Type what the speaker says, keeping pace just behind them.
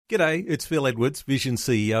G'day, it's Phil Edwards, Vision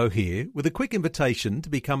CEO here, with a quick invitation to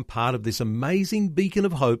become part of this amazing beacon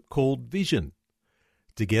of hope called Vision.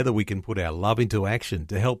 Together we can put our love into action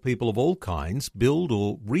to help people of all kinds build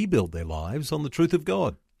or rebuild their lives on the truth of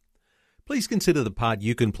God. Please consider the part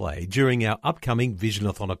you can play during our upcoming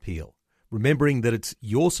Visionathon appeal, remembering that it's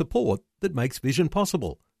your support that makes Vision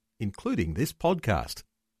possible, including this podcast.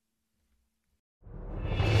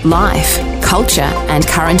 Life, culture and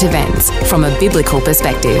current events from a biblical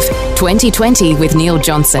perspective. 2020 with Neil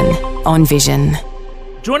Johnson on Vision.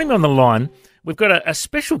 Joining me on the line, we've got a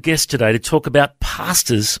special guest today to talk about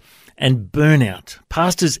pastors and burnout,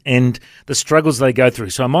 pastors and the struggles they go through.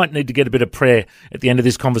 So I might need to get a bit of prayer at the end of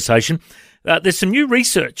this conversation. There's some new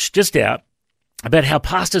research just out about how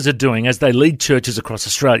pastors are doing as they lead churches across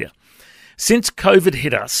Australia. Since COVID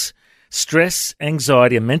hit us, stress,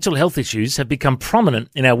 anxiety and mental health issues have become prominent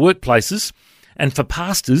in our workplaces, and for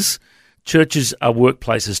pastors, churches are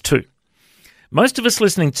workplaces too. Most of us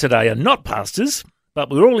listening today are not pastors, but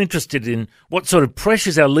we're all interested in what sort of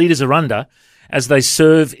pressures our leaders are under as they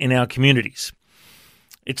serve in our communities.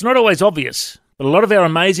 It's not always obvious, but a lot of our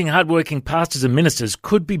amazing hardworking pastors and ministers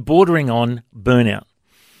could be bordering on burnout.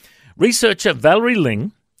 Researcher Valerie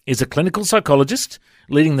Ling is a clinical psychologist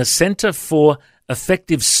leading the Centre for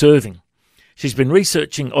Effective Serving. She's been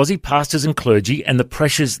researching Aussie pastors and clergy and the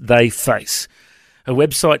pressures they face. Her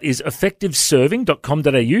website is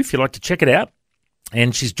effectiveserving.com.au if you'd like to check it out.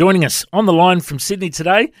 And she's joining us on the line from Sydney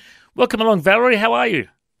today. Welcome along, Valerie. How are you?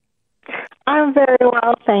 I'm very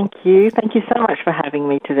well, thank you. Thank you so much for having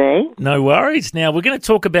me today. No worries. Now, we're going to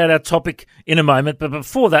talk about our topic in a moment, but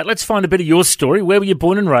before that, let's find a bit of your story. Where were you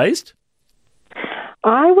born and raised?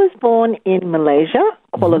 I was born in Malaysia,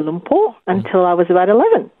 Kuala Lumpur, until I was about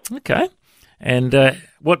 11. Okay. And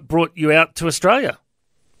what brought you out to Australia?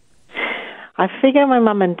 I figure my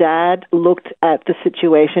mum and dad looked at the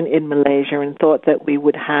situation in Malaysia and thought that we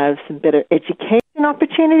would have some better education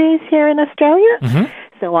opportunities here in Australia. Mm-hmm.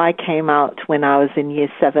 So I came out when I was in year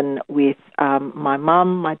 7 with my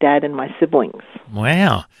mum, my dad and my siblings.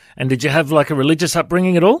 Wow. And did you have like a religious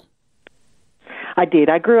upbringing at all? I did.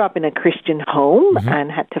 I grew up in a Christian home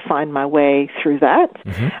and had to find my way through that.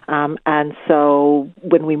 And so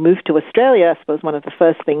when we moved to Australia, I suppose one of the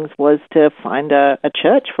first things was to find a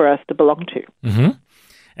church for us to belong to.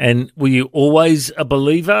 And were you always a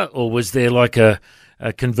believer, or was there like a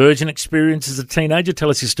conversion experience as a teenager? Tell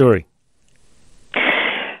us your story.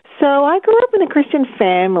 So I grew up in a Christian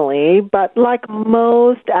family, but like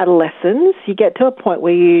most adolescents, you get to a point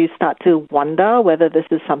where you start to wonder whether this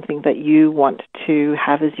is something that you want to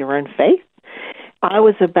have as your own faith. I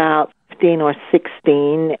was about 15 or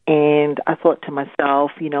 16, and I thought to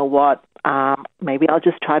myself, you know what, maybe I'll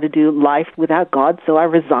just try to do life without God. So I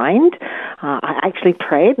resigned. I actually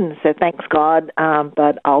prayed and said, thanks, God,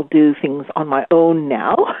 but I'll do things on my own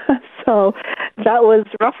now. So that was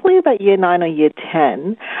roughly about year 9 or year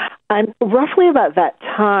 10. And roughly about that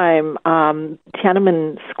time,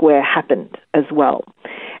 Tiananmen Square happened as well.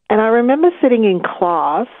 And I remember sitting in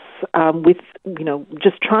class with,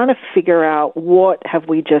 just trying to figure out what have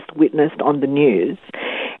we just witnessed on the news,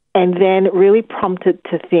 and then really prompted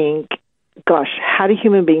to think, gosh, how do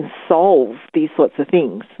human beings solve these sorts of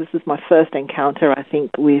things? This is my first encounter, I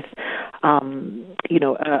think, with,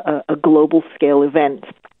 a global scale event.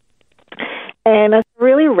 And as I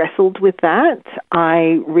really wrestled with that,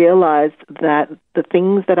 I realized that the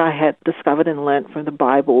things that I had discovered and learned from the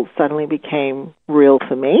Bible suddenly became real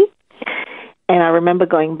for me. And I remember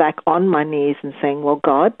going back on my knees and saying, well,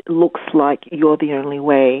 God, it looks like you're the only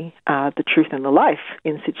way, the truth and the life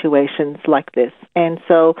in situations like this. And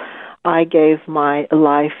so I gave my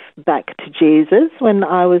life back to Jesus when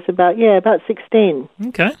I was about 16.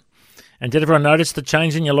 Okay. And did everyone notice the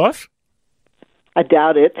change in your life? I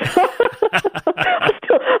doubt it. I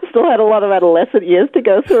still had a lot of adolescent years to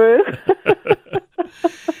go through.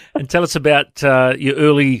 And tell us about your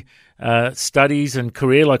early studies and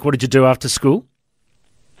career. Like, what did you do after school?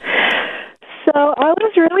 So I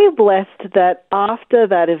was really blessed that after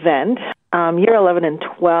that event, year 11 and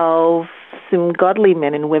 12, some godly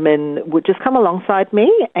men and women would just come alongside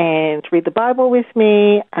me and read the Bible with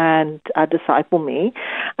me and disciple me.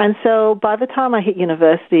 And so by the time I hit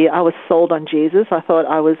university, I was sold on Jesus. I thought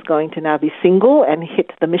I was going to now be single and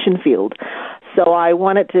hit the mission field. So I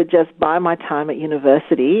wanted to just buy my time at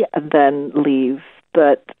university and then leave.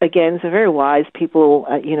 But again, some very wise people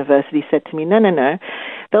at university said to me, no.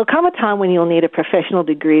 There'll come a time when you'll need a professional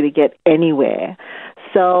degree to get anywhere.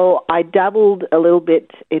 So I dabbled a little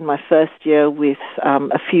bit in my first year with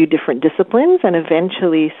a few different disciplines and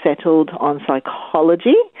eventually settled on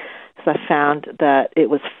psychology. I found that it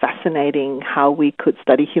was fascinating how we could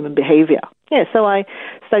study human behavior. Yeah, so I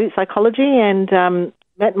studied psychology and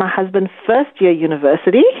met my husband first year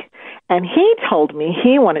university, and he told me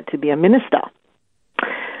he wanted to be a minister.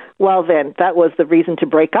 Well, then, that was the reason to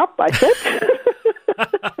break up, I said.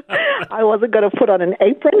 I wasn't going to put on an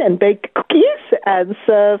apron and bake cookies and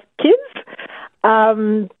serve kids.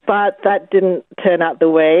 But that didn't turn out the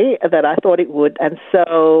way that I thought it would. And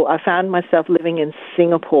so I found myself living in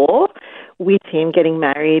Singapore with him, getting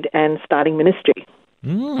married and starting ministry.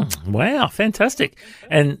 Wow, fantastic.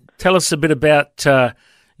 And tell us a bit about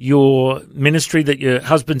your ministry that your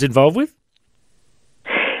husband's involved with.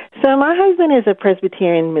 So my husband is a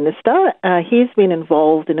Presbyterian minister. He's been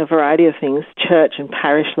involved in a variety of things, church and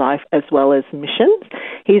parish life, as well as missions.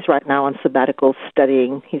 He's right now on sabbatical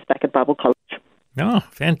studying. He's back at Bible College. Oh,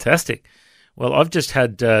 fantastic. Well, I've just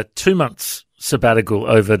had 2 months sabbatical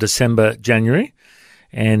over December, January,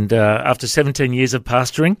 and after 17 years of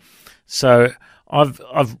pastoring. So I've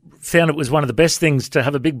found it was one of the best things to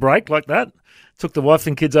have a big break like that. Took the wife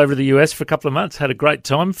and kids over to the US for a couple of months, had a great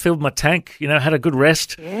time, filled my tank, had a good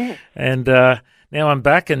rest. Yeah. And now I'm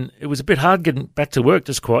back, and it was a bit hard getting back to work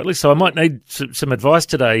just quietly, so I might need some advice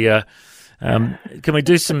today. Can we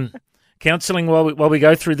do some counselling while we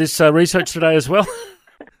go through this research today as well?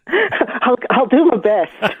 I'll do my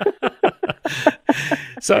best.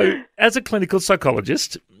 So, as a clinical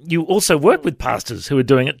psychologist, you also work with pastors who are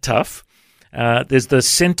doing it tough. There's the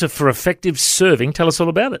Centre for Effective Serving. Tell us all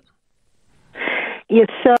about it. Yes,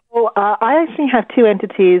 so I actually have two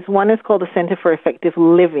entities. One is called the Centre for Effective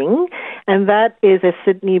Living, and that is a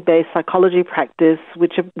Sydney-based psychology practice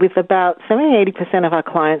with about 70-80% of our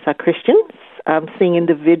clients are Christians, seeing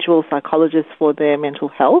individual psychologists for their mental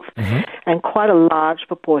health, and quite a large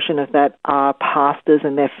proportion of that are pastors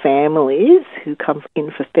and their families who come in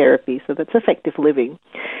for therapy. So that's effective living.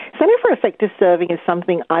 Centre for Effective Serving is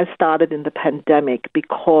something I started in the pandemic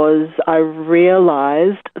because I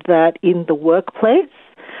realized that in the workplace,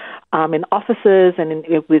 in offices and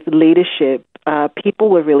with leadership, people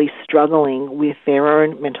were really struggling with their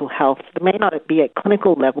own mental health. It may not be at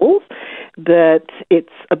clinical levels, but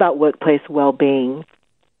it's about workplace well-being.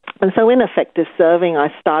 And so in effective serving, I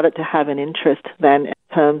started to have an interest then in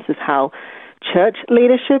terms of how church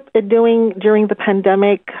leadership are doing during the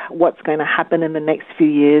pandemic, what's going to happen in the next few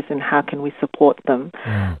years, and how can we support them.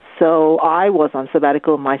 So I was on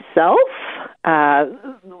sabbatical myself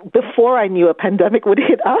before I knew a pandemic would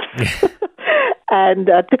hit us. And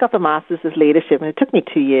took up a Master's of Leadership, and it took me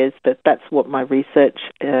 2 years, but that's what my research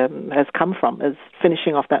has come from, is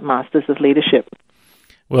finishing off that Master's of Leadership.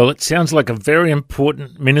 Well, it sounds like a very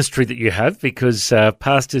important ministry that you have, because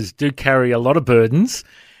pastors do carry a lot of burdens,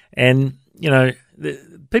 and,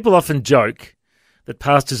 people often joke that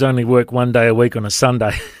pastors only work 1 day a week on a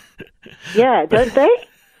Sunday. Yeah, don't they?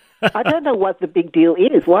 I don't know what the big deal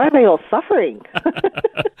is. Why are they all suffering?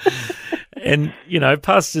 And,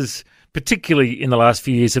 pastors, particularly in the last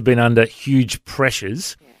few years, have been under huge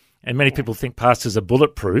pressures, and many people think pastors are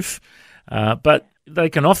bulletproof, but they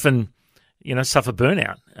can often, suffer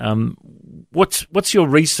burnout. What's your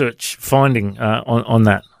research finding on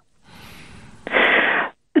that?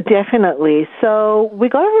 Definitely. So we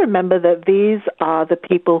got to remember that these are the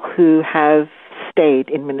people who have stayed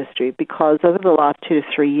in ministry, because over the last 2 to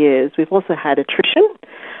 3 years, we've also had attrition.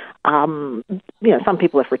 Some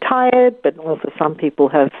people have retired, but also some people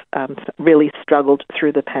have really struggled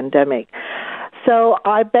through the pandemic. So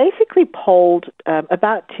I basically polled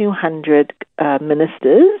about 200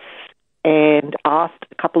 ministers and asked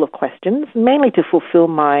a couple of questions, mainly to fulfill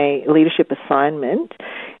my leadership assignment,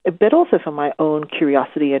 but also for my own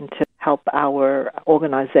curiosity and to help our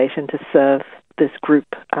organization to serve this group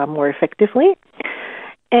more effectively,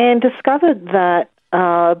 and discovered that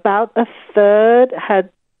about a third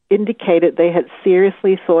had indicated they had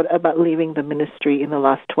seriously thought about leaving the ministry in the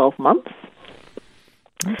last 12 months.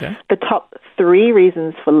 Okay. The top 3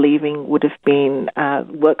 reasons for leaving would have been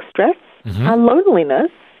work stress,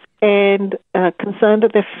 loneliness, and concern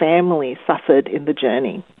that their family suffered in the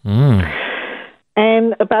journey.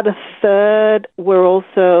 And about a third were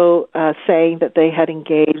also saying that they had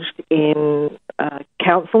engaged in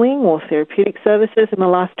counseling or therapeutic services in the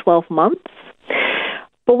last 12 months.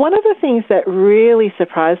 But one of the things that really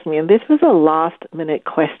surprised me, and this was a last-minute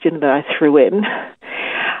question that I threw in,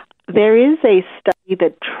 there is a study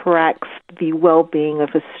that tracks the well-being of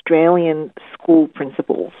Australian school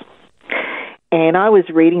principals. And I was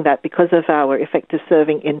reading that because of our effective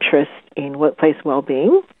serving interest in workplace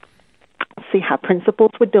well-being, see how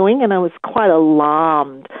principals were doing, and I was quite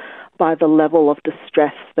alarmed by the level of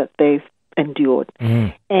distress that they've endured.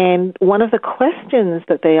 And one of the questions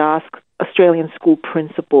that they ask Australian school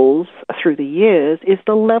principals through the years is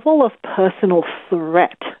the level of personal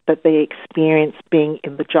threat that they experience being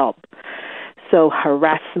in the job. So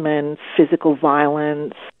harassment, physical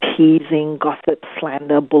violence, teasing, gossip,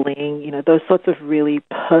 slander, bullying, those sorts of really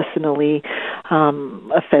personally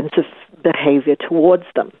offensive behaviour towards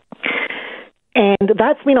them. And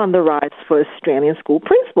that's been on the rise for Australian school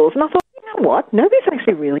principals. And I thought, you know what? Nobody's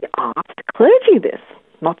actually really asked clergy this.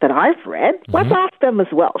 Not that I've read. Let's ask them as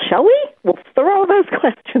well, shall we? We'll throw those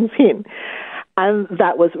questions in. And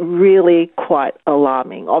that was really quite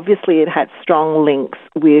alarming. Obviously, it had strong links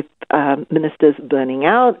with ministers burning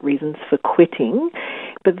out, reasons for quitting.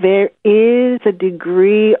 But there is a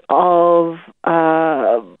degree of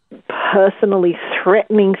personally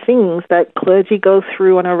threatening things that clergy go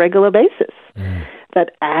through on a regular basis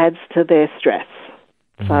that adds to their stress.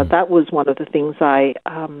 So that was one of the things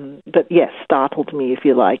startled me, if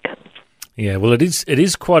you like. Yeah, well, it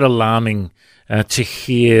is quite alarming to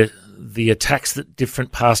hear the attacks that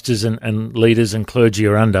different pastors and leaders and clergy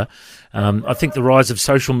are under. I think the rise of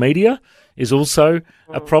social media is also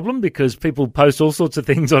a problem because people post all sorts of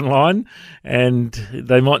things online and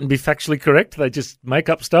they mightn't be factually correct. They just make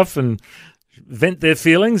up stuff and vent their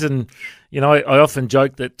feelings. And, I often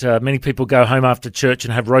joke that many people go home after church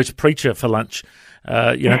and have roast preacher for lunch.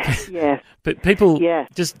 Yes. But people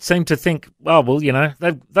just seem to think,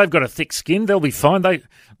 they've got a thick skin. They'll be fine.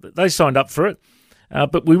 They signed up for it.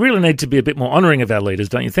 But we really need to be a bit more honouring of our leaders,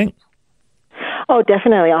 don't you think? Oh,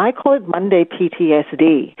 definitely. I call it Monday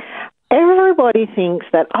PTSD. Everybody thinks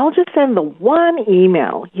that I'll just send the one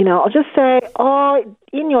email. I'll just say,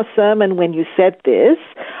 in your sermon when you said this,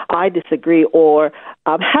 I disagree. Or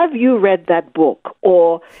have you read that book?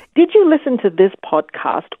 Or did you listen to this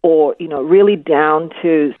podcast? Or, really down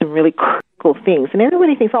to some really critical things. And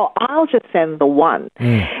everybody thinks, I'll just send the one.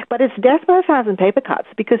 But it's death by a thousand paper cuts,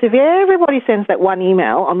 because if everybody sends that one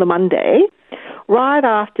email on the Monday, right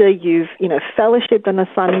after you've, fellowshipped on a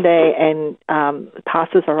Sunday, and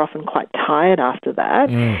pastors are often quite tired after that,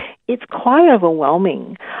 it's quite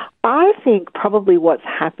overwhelming. I think probably what's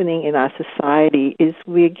happening in our society is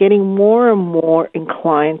we're getting more and more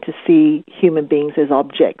inclined to see human beings as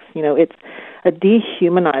objects. It's a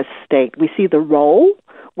dehumanized state. We see the role,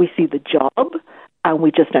 we see the job, and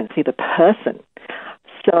we just don't see the person.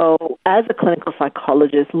 So as a clinical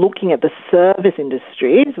psychologist looking at the service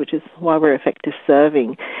industries, which is why we're effective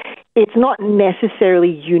serving, it's not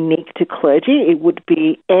necessarily unique to clergy. It would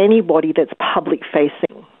be anybody that's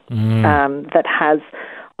public-facing that has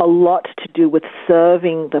a lot to do with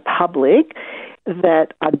serving the public that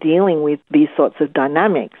are dealing with these sorts of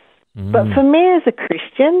dynamics. But for me as a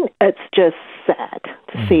Christian, it's just sad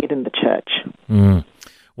to see it in the church.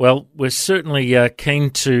 Well, we're certainly keen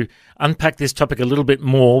to unpack this topic a little bit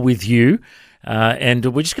more with you, and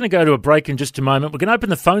we're just going to go to a break in just a moment. We're going to open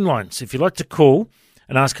the phone lines. If you'd like to call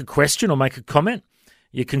and ask a question or make a comment,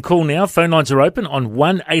 you can call now. Phone lines are open on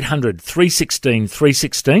 1800 316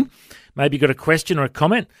 316. Maybe you've got a question or a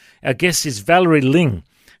comment. Our guest is Valerie Ling.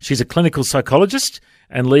 She's a clinical psychologist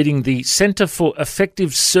and leading the Centre for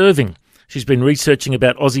Effective Serving. She's been researching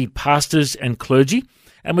about Aussie pastors and clergy.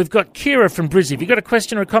 And we've got Kira from Brizzy. Have you got a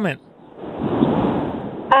question or a comment?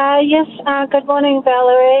 Yes, good morning,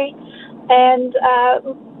 Valerie. And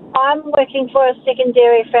I'm working for a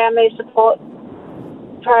secondary family support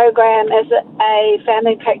program as a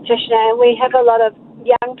family practitioner. And we have a lot of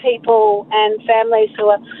young people and families who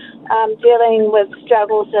are dealing with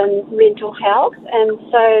struggles in mental health. And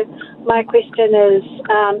so my question is,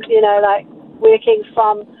 working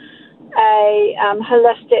from a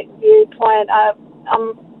holistic viewpoint,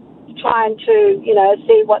 I'm trying to,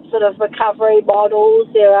 see what sort of recovery models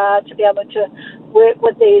there are to be able to work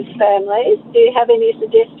with these families. Do you have any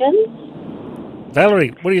suggestions?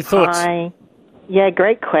 Valerie, what are your thoughts? Hi. Yeah,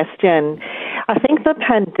 great question. I think the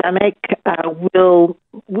pandemic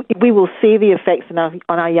we will see the effects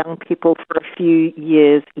on our young people for a few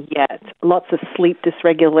years yet. Lots of sleep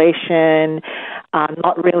dysregulation,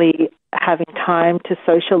 not really having time to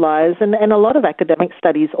socialize, and a lot of academic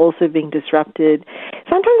studies also being disrupted.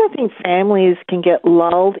 Sometimes I think families can get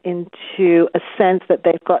lulled into a sense that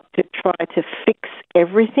they've got to try to fix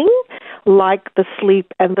everything, like the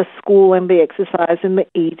sleep and the school and the exercise and the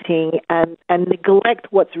eating, and neglect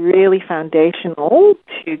what's really foundational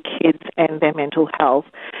to kids and their mental health,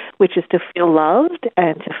 which is to feel loved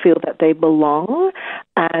and to feel that they belong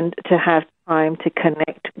and to have time to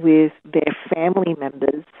connect with their family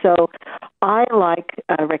members. So I like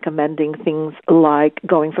recommending things like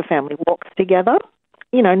going for family walks together.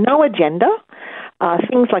 No agenda,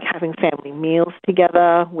 Things like having family meals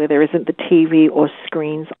together where there isn't the TV or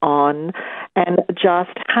screens on, and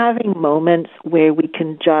just having moments where we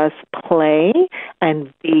can just play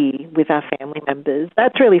and be with our family members.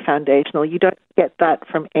 That's really foundational. You don't get that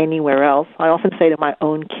from anywhere else. I often say to my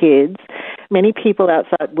own kids, many people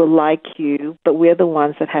outside will like you, but we're the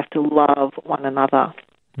ones that have to love one another.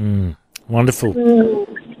 Wonderful.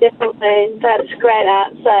 Definitely. That's a great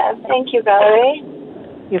answer. Thank you, Valerie.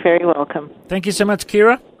 You're very welcome. Thank you so much,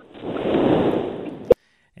 Kira.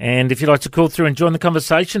 And if you'd like to call through and join the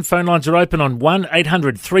conversation, phone lines are open on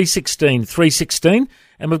 1-800 316 316.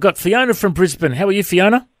 And we've got Fiona from Brisbane. How are you,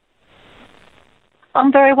 Fiona? I'm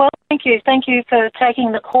very well, thank you. Thank you for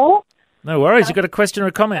taking the call. No worries. You got a question or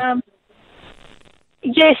a comment?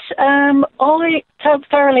 Yes, I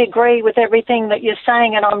thoroughly agree with everything that you're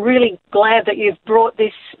saying, and I'm really glad that you've brought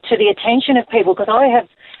this to the attention of people, because I have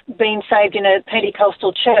been saved in a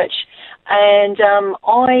Pentecostal church, and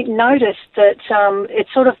I noticed that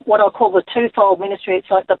it's sort of what I call the twofold ministry. It's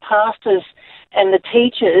like the pastors and the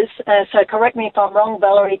teachers. So correct me if I'm wrong,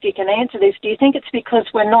 Valerie, if you can answer this. Do you think it's because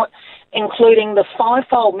we're not including the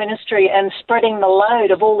fivefold ministry and spreading the load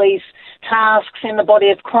of all these tasks in the body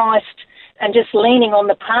of Christ and just leaning on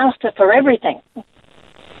the pastor for everything?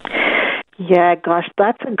 Yeah, gosh,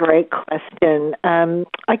 that's a great question.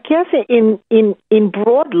 I guess in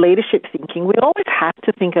broad leadership thinking, we always have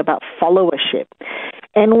to think about followership.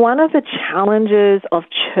 And one of the challenges of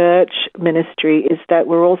church ministry is that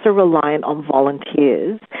we're also reliant on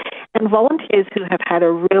volunteers, and volunteers who have had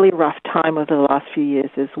a really rough time over the last few years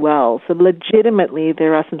as well. So legitimately,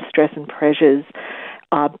 there are some stress and pressures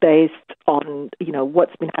based on,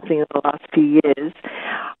 what's been happening in the last few years.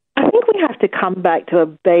 I think we have to come back to a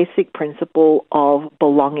basic principle of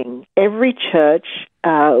belonging. Every church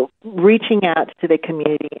reaching out to their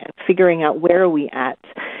community and figuring out where are we at,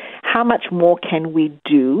 how much more can we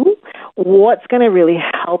do, what's going to really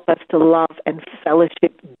help us to love and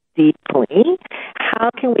fellowship deeply, how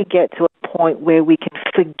can we get to a point where we can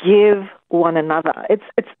forgive one another.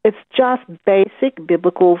 It's just basic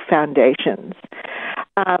biblical foundations.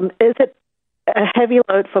 Is it a heavy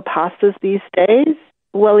load for pastors these days?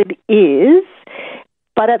 Well, it is,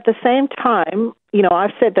 but at the same time,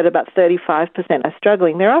 I've said that about 35% are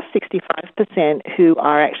struggling. There are 65% who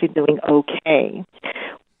are actually doing okay.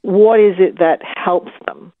 What is it that helps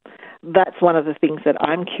them? That's one of the things that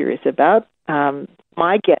I'm curious about.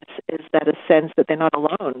 My guess is that a sense that they're not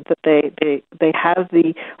alone, that they have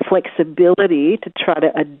the flexibility to try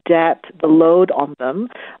to adapt the load on them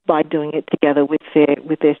by doing it together with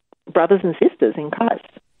their brothers and sisters in Christ.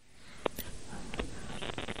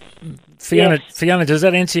 Fiona, does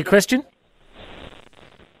that answer your question?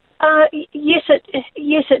 Yes,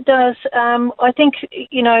 it does. I think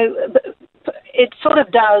it sort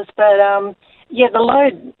of does, but the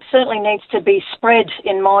load certainly needs to be spread.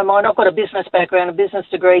 In my mind, I've got a business background, a business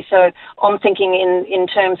degree, so I'm thinking in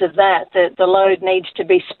terms of that the load needs to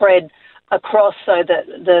be spread across so that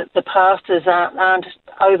the pastors aren't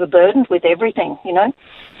overburdened with everything.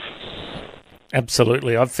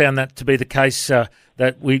 Absolutely, I've found that to be the case.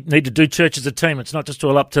 That we need to do church as a team. It's not just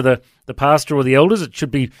all up to the pastor or the elders. It should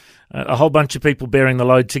be a whole bunch of people bearing the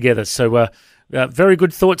load together. So very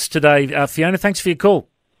good thoughts today. Fiona, thanks for your call.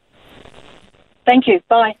 Thank you.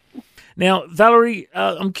 Bye. Now, Valerie,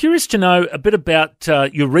 I'm curious to know a bit about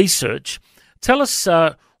your research. Tell us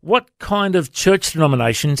what kind of church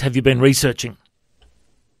denominations have you been researching?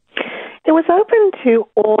 It was open to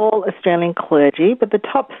all Australian clergy, but the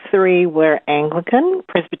top three were Anglican,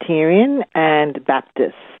 Presbyterian, and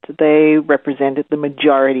Baptist. They represented the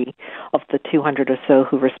majority of the 200 or so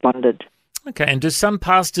who responded. Okay, and do some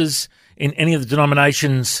pastors in any of the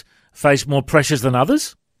denominations face more pressures than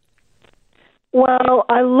others? Well,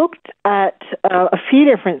 I looked at a few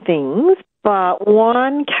different things, but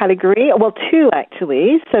one category, well, two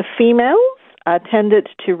actually. So females tended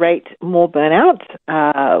to rate more burnout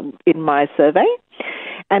in my survey,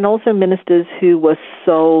 and also ministers who were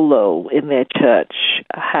solo in their church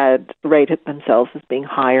had rated themselves as being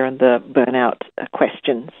higher in the burnout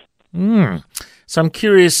questions. So I'm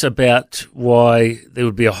curious about why there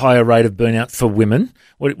would be a higher rate of burnout for women.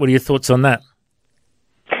 What are your thoughts on that?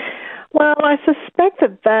 Well, I suspect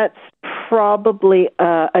that that's probably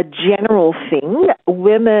a general thing.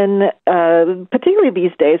 Women, particularly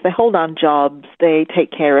these days, they hold on jobs, they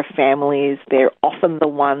take care of families, they're often the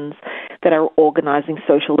ones that are organizing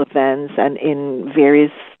social events and in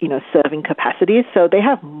various, serving capacities. So they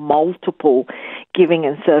have multiple giving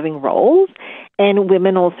and serving roles. And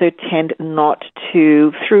women also tend not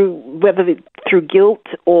to, through guilt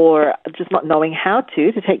or just not knowing how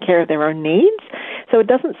to take care of their own needs. So it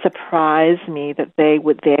doesn't surprise me that they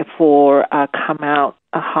would therefore come out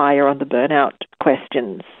higher on the burnout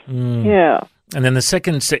questions. Yeah. And then the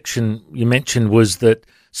second section you mentioned was that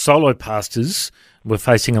solo pastors were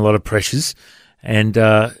facing a lot of pressures. And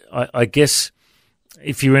I guess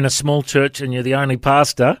if you're in a small church and you're the only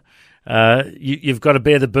pastor, you've got to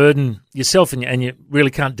bear the burden yourself, and you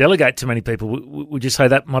really can't delegate to many people. Would you say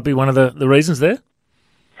that might be one of the reasons there?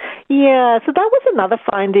 Yeah, so that was another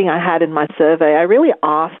finding I had in my survey. I really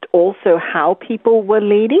asked also how people were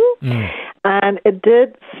leading. And it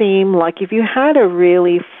did seem like if you had a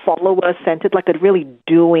really follower-centered, like a really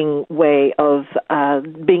doing way of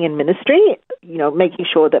being in ministry, making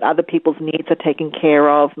sure that other people's needs are taken care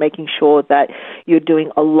of, making sure that you're doing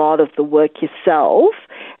a lot of the work yourself,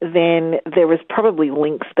 then there is probably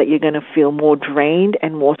links that you're going to feel more drained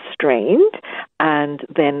and more strained and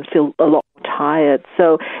then feel a lot more tired.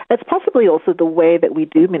 So it's possibly also the way that we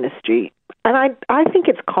do ministry. And I think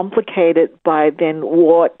it's complicated by then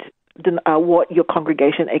what your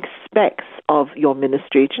congregation expects of your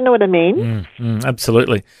ministry. Do you know what I mean?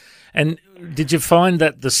 Absolutely. And did you find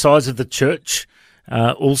that the size of the church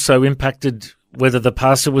also impacted whether the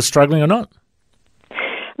pastor was struggling or not?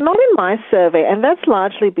 Not in my survey, and that's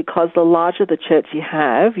largely because the larger the church you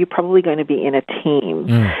have, you're probably going to be in a team.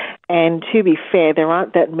 And to be fair, there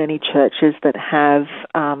aren't that many churches that have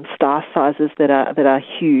staff sizes that are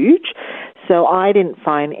huge. So I didn't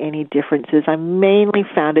find any differences. I mainly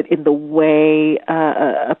found it in the way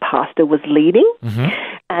a pastor was leading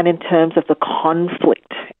and in terms of the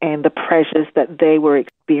conflict and the pressures that they were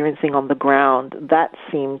experiencing on the ground. That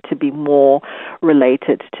seemed to be more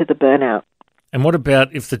related to the burnout. And what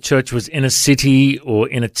about if the church was in a city or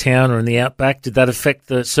in a town or in the outback? Did that affect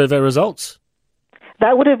the survey results?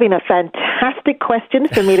 That would have been a fantastic question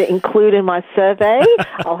for me to include in my survey.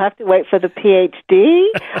 I'll have to wait for the PhD.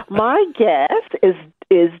 My guess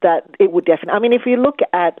is that it would definitely. I mean, if you look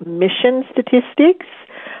at mission statistics,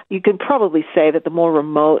 you could probably say that the more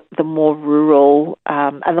remote, the more rural,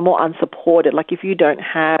 and the more unsupported, like if you don't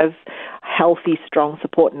have healthy, strong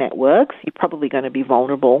support networks, you're probably going to be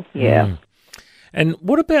vulnerable. Yeah. And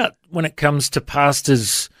what about when it comes to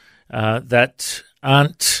pastors that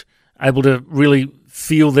aren't able to really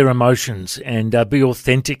feel their emotions and be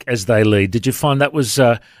authentic as they lead? Did you find that was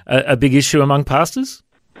a big issue among pastors?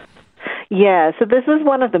 Yeah, so this is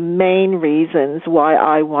one of the main reasons why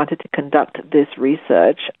I wanted to conduct this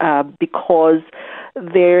research, because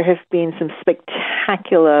there have been some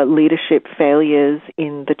spectacular leadership failures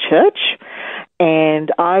in the church, and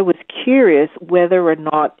I was curious whether or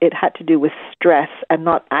not it had to do with stress and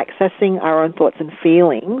not accessing our own thoughts and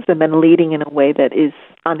feelings and then leading in a way that is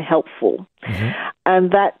unhelpful.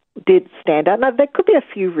 And that did stand out. Now, there could be a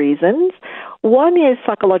few reasons. One is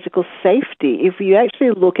psychological safety. If you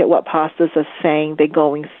actually look at what pastors are saying they're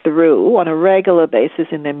going through on a regular basis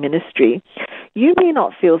in their ministry, you may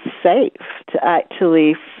not feel safe to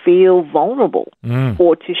actually feel vulnerable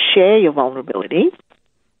or to share your vulnerability.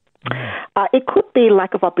 It could be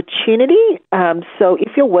lack of opportunity. So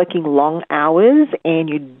if you're working long hours and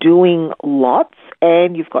you're doing lots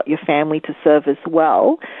and you've got your family to serve as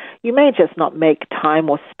well, you may just not make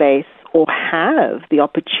time or space or have the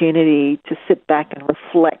opportunity to sit back and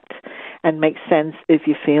reflect and make sense of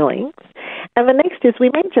your feelings. And the next is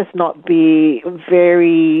we may just not be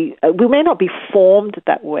we may not be formed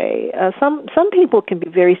that way. Some people can be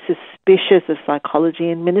very suspicious of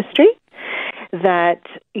psychology in ministry. That,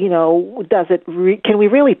 can we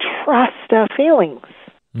really trust our feelings?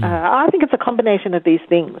 I think it's a combination of these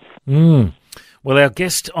things. Well, our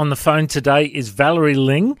guest on the phone today is Valerie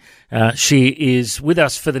Ling. She is with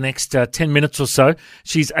us for the next 10 minutes or so.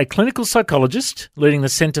 She's a clinical psychologist leading the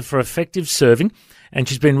Centre for Effective Serving, and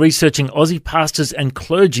she's been researching Aussie pastors and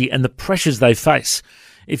clergy and the pressures they face.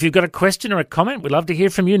 If you've got a question or a comment, we'd love to hear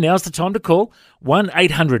from you. Now's the time to call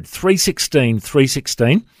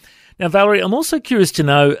 1-800-316-316. Now, Valerie, I'm also curious to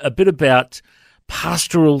know a bit about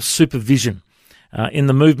pastoral supervision. In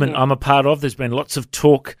the movement I'm a part of, there's been lots of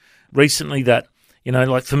talk recently that,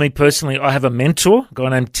 like for me personally, I have a mentor, a guy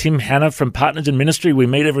named Tim Hanna from Partners in Ministry. We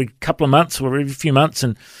meet every couple of months or every few months,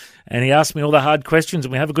 and he asks me all the hard questions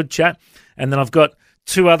and we have a good chat. And then I've got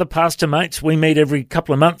two other pastor mates. We meet every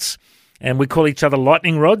couple of months. And we call each other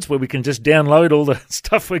lightning rods, where we can just download all the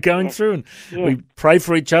stuff we're going through, and we pray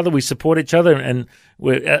for each other, we support each other, and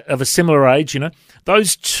we're of a similar age,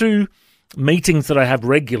 Those two meetings that I have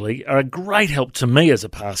regularly are a great help to me as a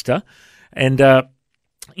pastor. And, I'll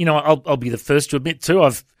be the first to admit too,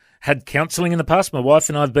 I've had counselling in the past. My wife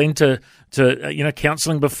and I have been to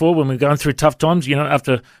counselling before when we're going through tough times,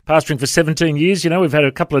 after pastoring for 17 years, we've had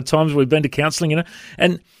a couple of times we've been to counselling,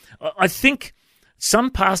 and I think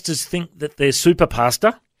some pastors think that they're super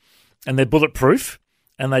pastor and they're bulletproof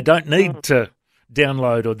and they don't need to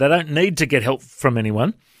download or they don't need to get help from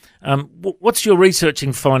anyone. What's your research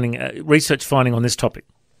finding on this topic?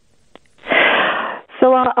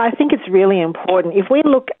 So I think it's really important. If we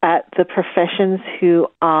look at the professions who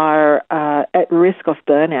are at risk of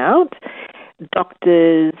burnout,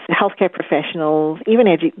 doctors, healthcare professionals, even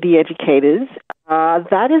the educators,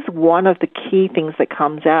 that is one of the key things that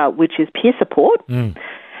comes out, which is peer support,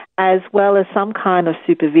 as well as some kind of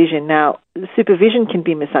supervision. Now, supervision can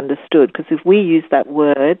be misunderstood because if we use that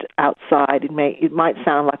word outside, it might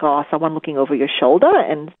sound like, someone looking over your shoulder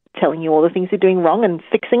and telling you all the things you're doing wrong and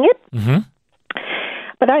fixing it. Mm-hmm.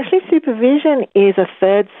 But actually, supervision is a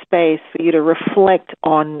third space for you to reflect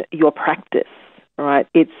on your practice. Right,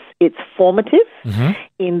 it's formative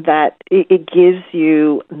in that it gives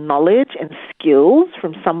you knowledge and skills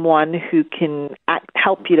from someone who can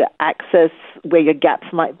help you to access where your gaps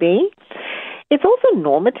might be. It's also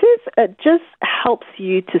normative. It just helps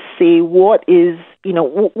you to see what is,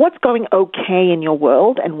 what's going okay in your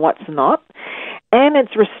world and what's not. And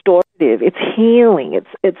it's restorative. It's healing.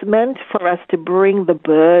 It's meant for us to bring the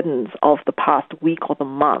burdens of the past week or the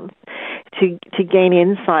month to gain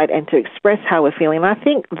insight and to express how we're feeling. And I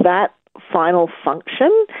think that final function,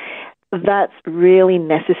 that's really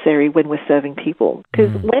necessary when we're serving people.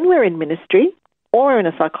 Because when we're in ministry or we're in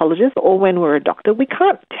a psychologist or when we're a doctor, we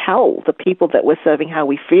can't tell the people that we're serving how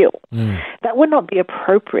we feel. That would not be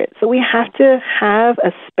appropriate. So we have to have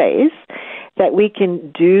a space that we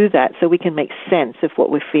can do that so we can make sense of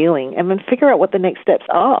what we're feeling and then figure out what the next steps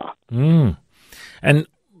are. And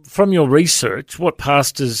from your research, what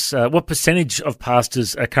percentage of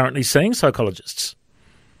pastors are currently seeing psychologists?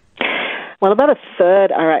 Well, about a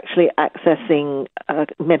third are actually accessing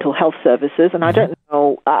mental health services, and I don't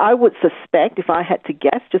know, I would suspect, if I had to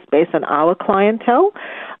guess, just based on our clientele,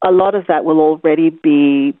 a lot of that will already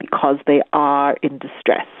be because they are in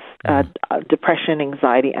distress. Depression,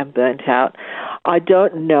 anxiety, and burnt out. I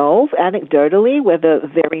don't know, anecdotally, whether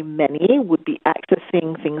very many would be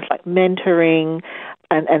accessing things like mentoring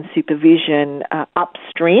and supervision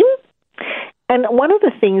upstream. And one of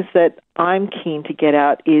the things that I'm keen to get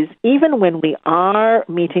out is even when we are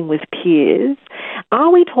meeting with peers,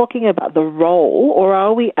 are we talking about the role or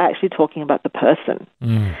are we actually talking about the person?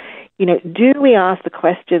 Do we ask the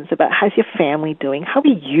questions about how's your family doing? How are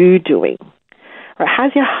you doing? Or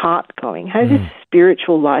how's your heart going? How's your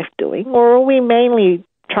spiritual life doing? Or are we mainly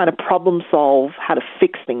trying to problem solve how to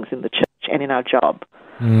fix things in the church and in our job?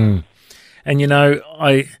 And,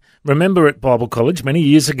 I remember at Bible college many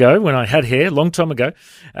years ago when I had hair, a long time ago,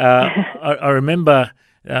 I remember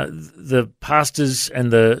the pastors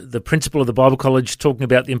and the principal of the Bible college talking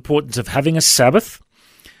about the importance of having a Sabbath,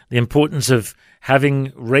 the importance of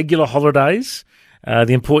having regular holidays,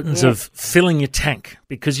 the importance of filling your tank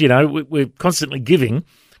because, we're constantly giving.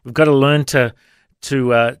 We've got to learn to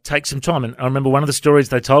take some time. And I remember one of the stories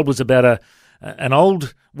they told was about an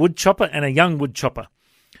old wood chopper and a young wood chopper.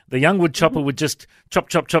 The young wood chopper would just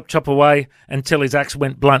chop away until his axe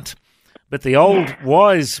went blunt. But the old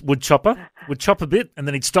wise wood chopper would chop a bit and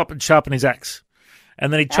then he'd stop and sharpen his axe.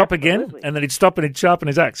 And then he'd chop again and then he'd stop and he'd sharpen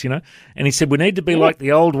his axe, And he said, we need to be like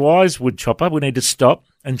the old wise wood chopper. We need to stop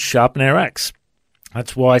and sharpen our axe.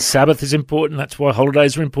 That's why Sabbath is important. That's why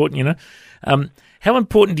holidays are important, How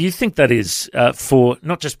important do you think that is for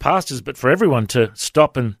not just pastors, but for everyone to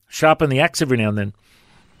stop and sharpen the axe every now and then?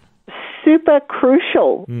 Super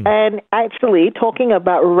crucial. And actually, talking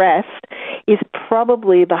about rest is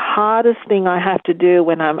probably the hardest thing I have to do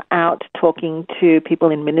when I'm out talking to people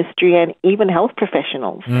in ministry and even health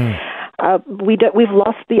professionals. We've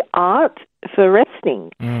lost the art for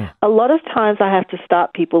resting. A lot of times I have to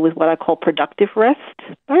start people with what I call productive rest,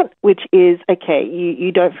 right? Which is, okay,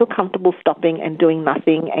 you don't feel comfortable stopping and doing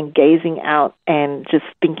nothing and gazing out and just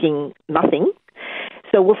thinking nothing.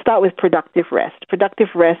 So we'll start with productive rest. Productive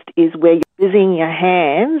rest is where you're busying your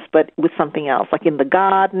hands, but with something else, like in the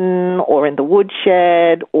garden or in the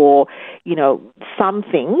woodshed or,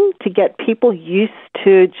 something to get people used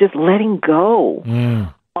to just letting go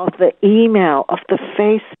of the email, of the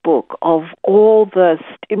Facebook, of all the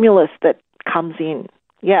stimulus that comes in.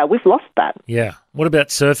 Yeah, we've lost that. Yeah. What about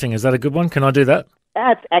surfing? Is that a good one? Can I do that?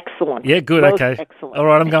 That's excellent. Yeah, good. Most okay. Excellent. All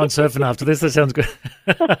right, I'm going surfing after this. That sounds good.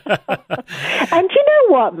 And do you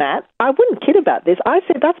know what, Matt? I wouldn't kid about this. I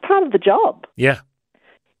said that's part of the job. Yeah.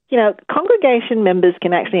 Congregation members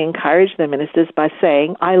can actually encourage their ministers by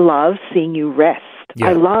saying, I love seeing you rest. Yeah.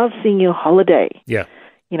 I love seeing you holiday. Yeah.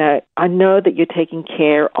 I know that you're taking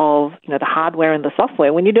care of, the hardware and the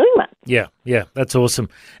software when you're doing that. Yeah, that's awesome.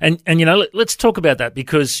 And let's talk about that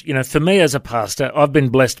because, for me as a pastor, I've been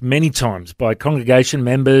blessed many times by congregation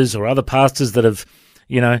members or other pastors that have,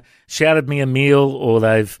 shouted me a meal or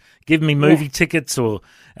they've given me movie tickets or,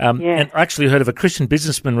 and I actually heard of a Christian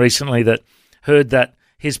businessman recently that heard that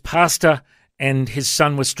his pastor and his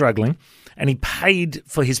son were struggling and he paid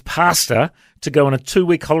for his pastor to go on a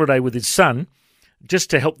 2-week holiday with his son just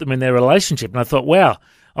to help them in their relationship. And I thought, wow,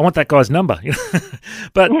 I want that guy's number.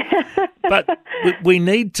 But we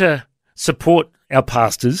need to support our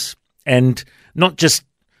pastors and not just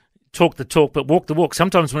talk the talk, but walk the walk.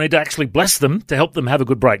 Sometimes we need to actually bless them to help them have a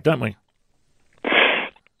good break, don't we?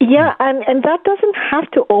 Yeah, and that doesn't have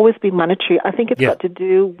to always be monetary. I think it's got to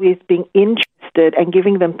do with being interested and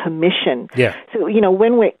giving them permission. Yeah. So,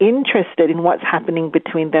 when we're interested in what's happening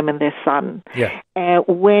between them and their son,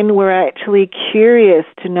 when we're actually curious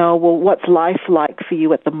to know, well, what's life like for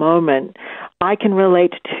you at the moment, I can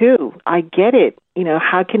relate too. I get it.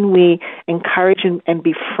 How can we encourage and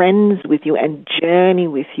be friends with you and journey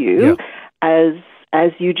with you as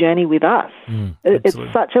you journey with us? It's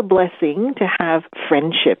such a blessing to have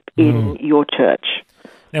friendship in your church.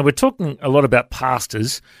 Now, we're talking a lot about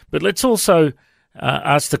pastors, but let's also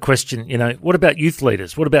ask the question, what about youth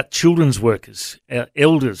leaders? What about children's workers,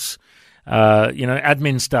 elders,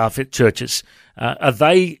 admin staff at churches? Are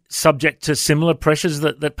they subject to similar pressures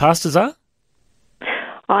that pastors are?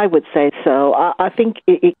 I would say so. I think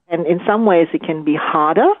it can, in some ways it can be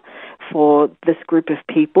harder for this group of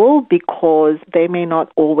people because they may not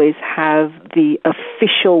always have the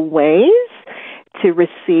official ways to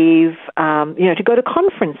receive, to go to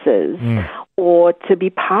conferences or to be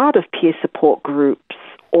part of peer support groups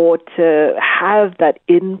or to have that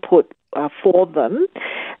input for them.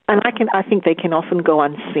 And I think they can often go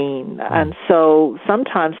unseen. And so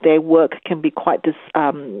sometimes their work can be quite just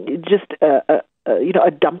a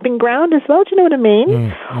dumping ground as well. Do you know what I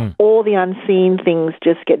mean? All the unseen things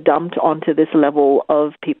just get dumped onto this level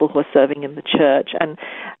of people who are serving in the church, and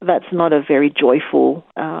that's not a very joyful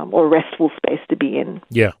or restful space to be in.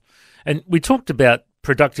 Yeah, and we talked about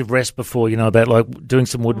productive rest before, about like doing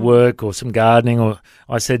some woodwork or some gardening, or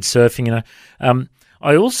I said surfing,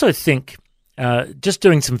 I also think just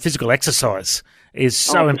doing some physical exercise is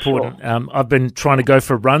so important. Sure. I've been trying to go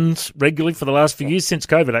for runs regularly for the last few years since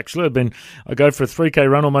COVID. Actually, I go for a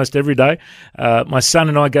 3K run almost every day. My son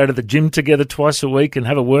and I go to the gym together twice a week and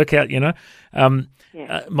have a workout.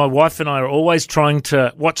 My wife and I are always trying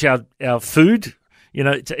to watch our food.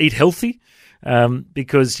 To eat healthy,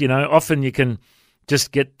 because often you can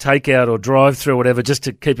just get takeout or drive through or whatever just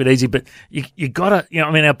to keep it easy. But you gotta,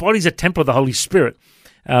 our body's a temple of the Holy Spirit.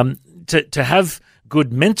 To have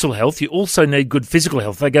good mental health, you also need good physical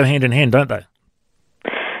health. They go hand in hand, don't they?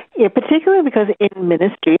 Yeah, particularly because in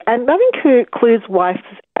ministry, and that includes wives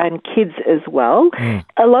and kids as well,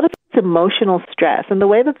 a lot of it's emotional stress. And the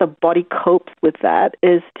way that the body copes with that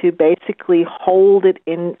is to basically hold it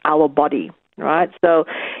in our body. Right? So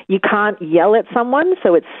you can't yell at someone,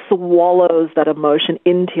 so it swallows that emotion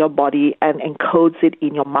into your body and encodes it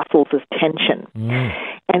in your muscles as tension.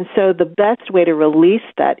 And so the best way to release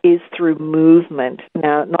that is through movement.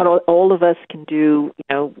 Now, not all of us can do,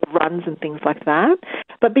 runs and things like that,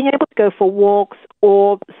 but being able to go for walks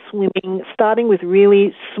or swimming, starting with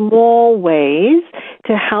really small ways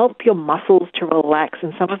to help your muscles to relax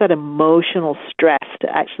and some of that emotional stress to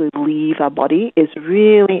actually leave our body is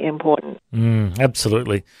really important.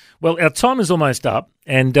 Absolutely. Well, our time is almost up,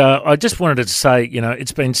 and I just wanted to say,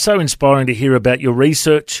 it's been so inspiring to hear about your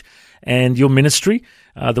research and your ministry.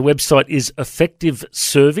 The website is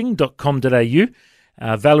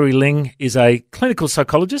effectiveserving.com.au. Valerie Ling is a clinical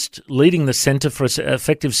psychologist leading the Centre for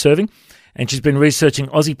Effective Serving, and she's been researching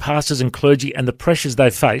Aussie pastors and clergy and the pressures they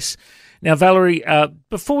face. Now, Valerie,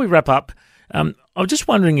 before we wrap up, I was just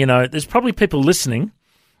wondering, there's probably people listening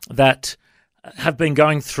that have been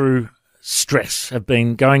going through stress, have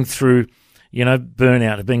been going through,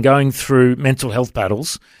 burnout, have been going through mental health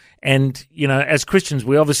battles. And, as Christians,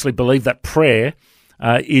 we obviously believe that prayer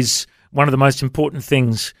is one of the most important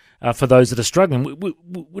things for those that are struggling.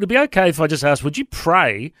 Would it be okay if I just asked, would you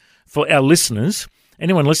pray for our listeners,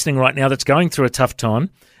 anyone listening right now that's going through a tough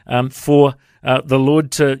time, for the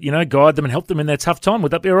Lord to, guide them and help them in their tough time?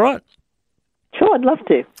 Would that be all right? Sure, I'd love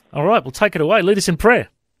to. All right, well, take it away. Lead us in prayer.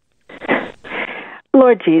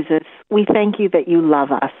 Lord Jesus, we thank you that you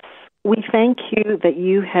love us. We thank you that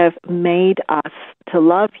you have made us to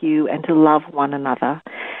love you and to love one another.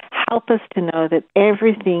 Help us to know that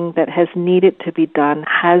everything that has needed to be done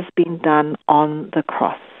has been done on the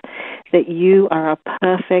cross. that you are a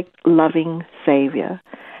perfect, loving Savior.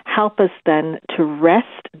 Help us then to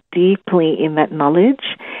rest deeply in that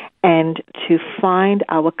knowledge and to find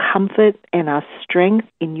our comfort and our strength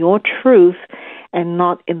in your truth and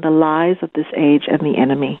not in the lies of this age and the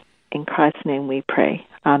enemy. In Christ's name we pray.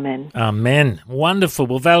 Amen. Amen. Wonderful.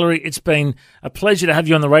 Well, Valerie, it's been a pleasure to have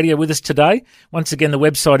you on the radio with us today. Once again, the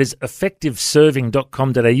website is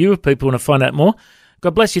effectiveserving.com.au if people want to find out more.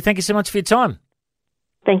 God bless you. Thank you so much for your time.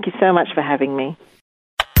 Thank you so much for having me.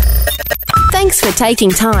 Thanks for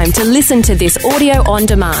taking time to listen to this audio on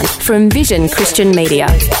demand from Vision Christian Media.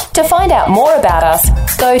 To find out more about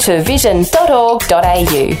us, go to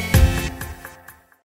vision.org.au.